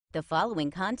The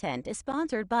following content is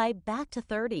sponsored by Back to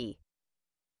 30.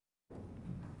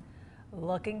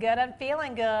 Looking good and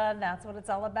feeling good. That's what it's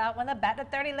all about when the Back to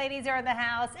 30 ladies are in the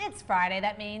house. It's Friday.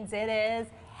 That means it is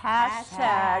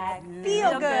hashtag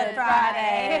Feel Good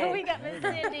Friday. We got Miss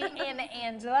Cindy and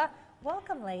Angela.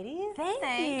 Welcome, ladies.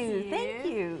 Thank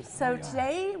you. So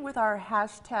today with our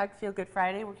hashtag Feel Good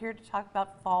Friday, we're here to talk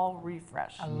about fall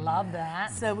refresh. I love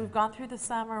that. So we've gone through the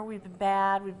summer, we've been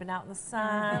bad, we've been out in the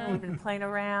sun, we've been playing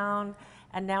around,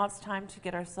 and now it's time to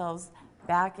get ourselves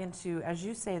back into, as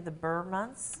you say, the burr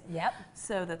months. Yep.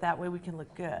 So that way we can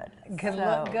look good. Can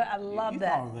look good. I love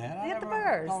that. Thought of that. I You have the never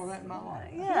burrs. thought of that in my life.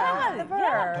 Yeah, the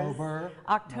burrs.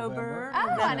 October.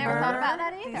 November, I never thought about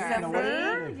that either.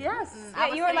 December. Yes.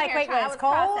 Yeah, you were like, wait, it's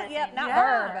cold? Yep, not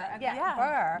burr, but yeah,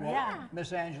 burr. Well, Yeah.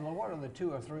 Miss Angela, what are the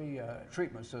 2 or 3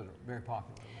 treatments that are very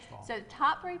popular this fall? So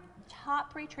top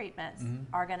three treatments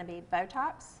are going to be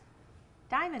Botox,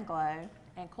 Diamond Glow,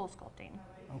 and Cool Sculpting.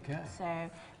 Okay. So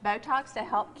Botox to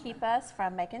help keep us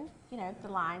from making, the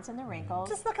lines and the wrinkles.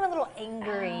 Just looking a little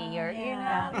angry or,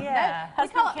 yeah. yeah. We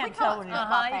call it, can't tell when you're-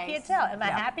 football You face. can't tell. Am I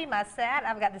happy? Am I sad?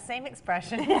 I've got the same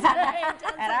expression.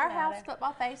 At our house,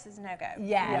 football face is no go.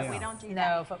 Yes. We don't do No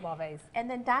that. football face. And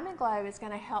then Diamond Glow is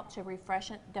going to help to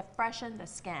defreshen the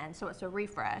skin, so it's a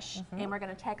refresh. And we're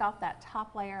going to take off that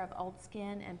top layer of old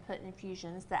skin and put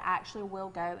infusions that actually will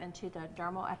go into the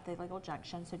dermal epithelial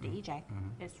junction, so DEJ.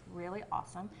 It's really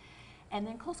awesome. And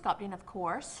then Cool Sculpting, of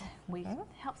course,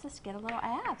 helps us get a little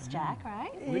abs, Jack,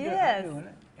 right? Yes. We're doing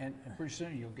it, and pretty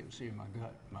soon you'll get to see my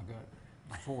gut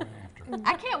before and after.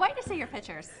 I can't wait to see your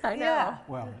pictures. I know. Yeah.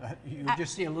 Well, you'll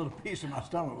just see a little piece of my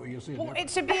stomach, but you'll see a Well,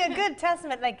 difference. it should be a good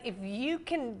testament. Like, if you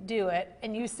can do it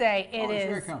and you say Oh, it's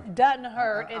very it comfortable. doesn't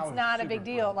hurt, I it's was not a super big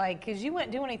deal. proud. Like, because you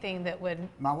wouldn't do anything that would.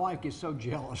 My wife gets so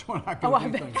jealous when I go I do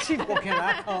bet things. she Well, can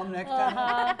I come next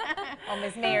time? Oh,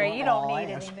 Miss Mary, you don't Oh, need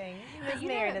yes. anything. But Miss you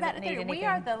Mary know, doesn't need anything. we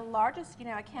are the largest,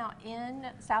 account in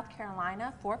South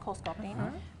Carolina for Cool Sculpting.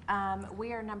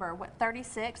 We are number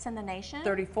 36 in the nation.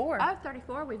 34. Oh,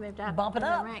 34. We moved up. Bump it in the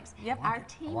up. ranks. Yep. Our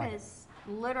team like it. is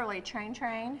literally trained,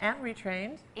 And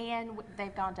retrained. and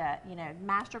they've gone to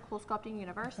Master Cool Sculpting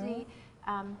University.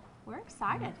 We're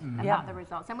excited Yeah. about the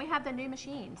results, and we have the new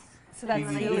machines. So Do that's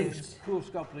you huge. use Cool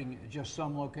Sculpting at just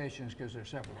some locations because there's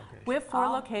several locations? We have 4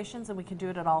 locations and we can do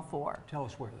it at all 4. Tell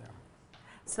us where they are.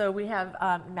 So we have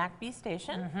McBee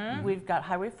Station, we've got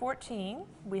Highway 14,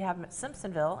 we have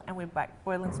Simpsonville, and we've got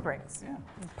Boiling Springs. Yeah.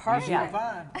 Perfect. Easy to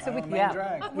find. So we- on Main yeah.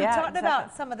 Drag. We Yeah, talked about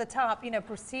exactly. some of the top,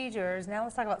 procedures. Now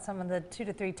let's talk about some of the 2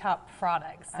 to 3 top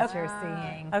products that you're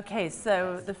seeing. Okay,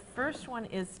 so the first one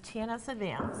is TNS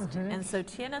Advanced. And so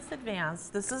TNS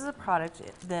Advanced, this is a product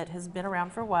that has been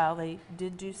around for a while. They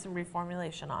did do some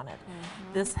reformulation on it.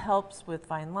 This helps with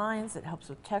fine lines, it helps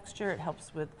with texture, it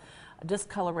helps with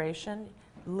discoloration.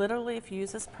 Literally, if you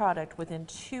use this product, within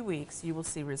 2 weeks, you will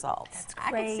see results.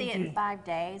 I can see it in Crazy. 5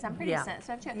 days. I'm pretty Yeah.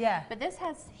 sensitive to it. Yeah. But this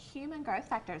has human growth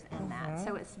factors in that,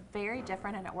 so it's very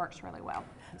different and it works really well.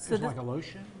 So It's this, like a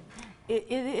lotion? it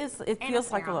And a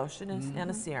feels like a serum. lotion and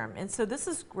a serum. And so this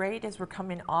is great as we're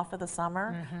coming off of the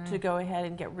summer to go ahead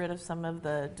and get rid of some of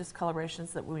the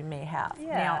discolorations that we may have.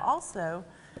 Yeah. Now also,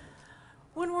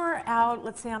 when we're out,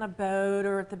 let's say on a boat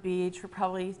or at the beach, we're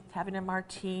probably having a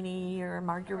martini or a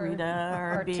margarita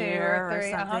or, or a 2 or beer or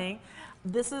 3, something.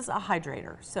 This is a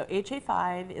hydrator. So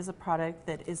HA5 is a product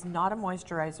that is not a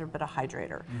moisturizer but a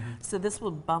hydrator. So this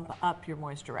will bump up your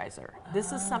moisturizer.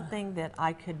 This is something that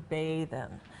I could bathe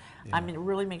in. I mean, it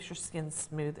really makes your skin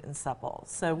smooth and supple.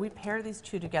 So we pair these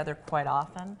 2 together quite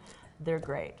often. They're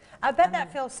great. I bet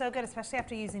that feels so good, especially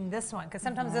after using this one, because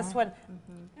sometimes this one,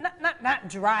 not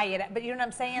dry it, but you know what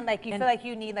I'm saying? Like you feel like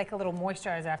you need like a little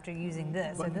moisturizer after using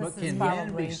this, and But this can is yen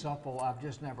probably. be supple? I've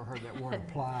just never heard that word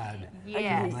applied.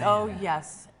 Yes. Oh,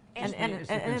 yes. It's And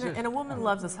the a consistent- woman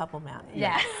loves a supplement.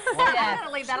 Yeah. I'm going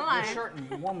to leave that alone. There's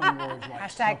certain woman words like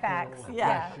Hashtag supple facts. and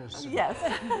Yeah. precious and- Yes.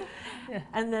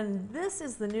 And then this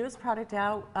is the newest product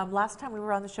out. Last time we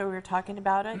were on the show, we were talking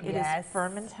about it. It is Yes.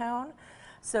 Fermentone.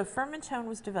 So Fermentone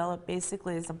was developed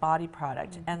basically as a body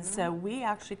product. And so we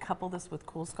actually couple this with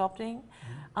Cool Sculpting.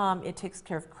 It takes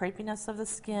care of crepiness of the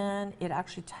skin. It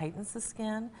actually tightens the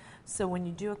skin. So when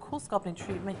you do a Cool Sculpting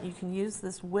treatment, you can use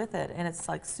this with it, and it's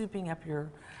like souping up your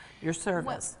Well,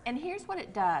 service. and here's what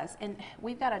it does, and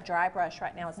we've got a dry brush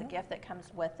right now as a gift that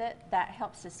comes with it that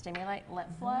helps to stimulate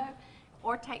lymph flow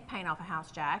or take paint off a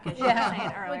house, Jack, as you were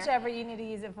saying earlier. Whichever you need to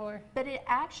use it for. But it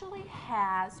actually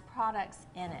has products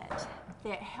in it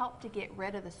that help to get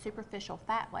rid of the superficial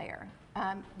fat layer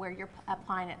where you're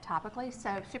applying it topically.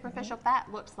 So superficial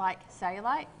fat looks like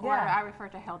cellulite, or Yeah. I refer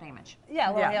to hair damage. Yeah,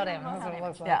 a little Yeah. hair damage. That's what it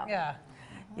looks like. Yeah. Yeah.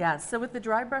 Yeah, so with the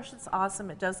dry brush, it's awesome.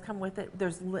 It does come with it.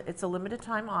 It's a limited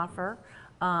time offer,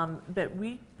 but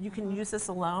you can use this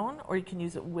alone, or you can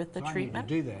use it with the So treatment. I need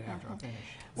to do that after I finish.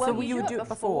 Well, So you would do it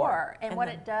before, and what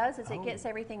then- it does is it gets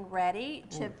everything ready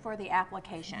for the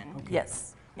application.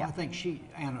 Yes. Well, I think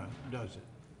Anna does it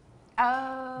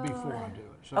Oh. before I do it.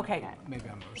 So Okay. maybe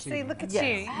I'm See, receiving. look at Yes. you.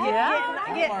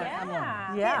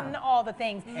 Yeah. Getting all the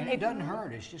things. And it doesn't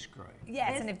hurt, it's just great.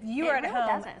 Yes, and if you it are at really home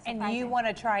doesn't, and you surprising. want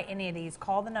to try any of these,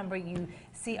 call the number you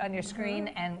see on your screen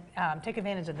and take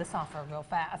advantage of this offer real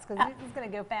fast because it's going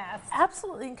to go fast.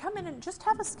 Absolutely, and come in and just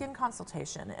have a skin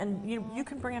consultation. And you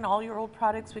can bring in all your old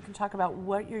products. We can talk about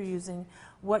what you're using,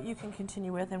 what you can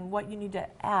continue with, and what you need to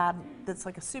add that's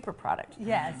like a super product.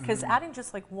 Yes. Because adding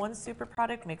just like one super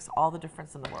product makes all the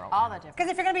difference in the world. All the difference.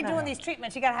 Because if you're going to be doing these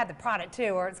treatments, you got to have the product too,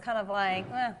 or it's kind of like,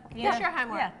 That's your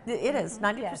homework. Yeah. It is.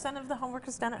 90% of the homework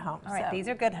is done at home. All right, so. these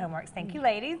are good homeworks. Thank you,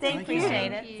 ladies. Thank you.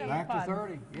 Appreciate it. So Back to fun.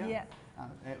 30, yeah. Yeah.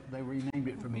 They renamed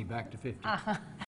it for me, Back to 50.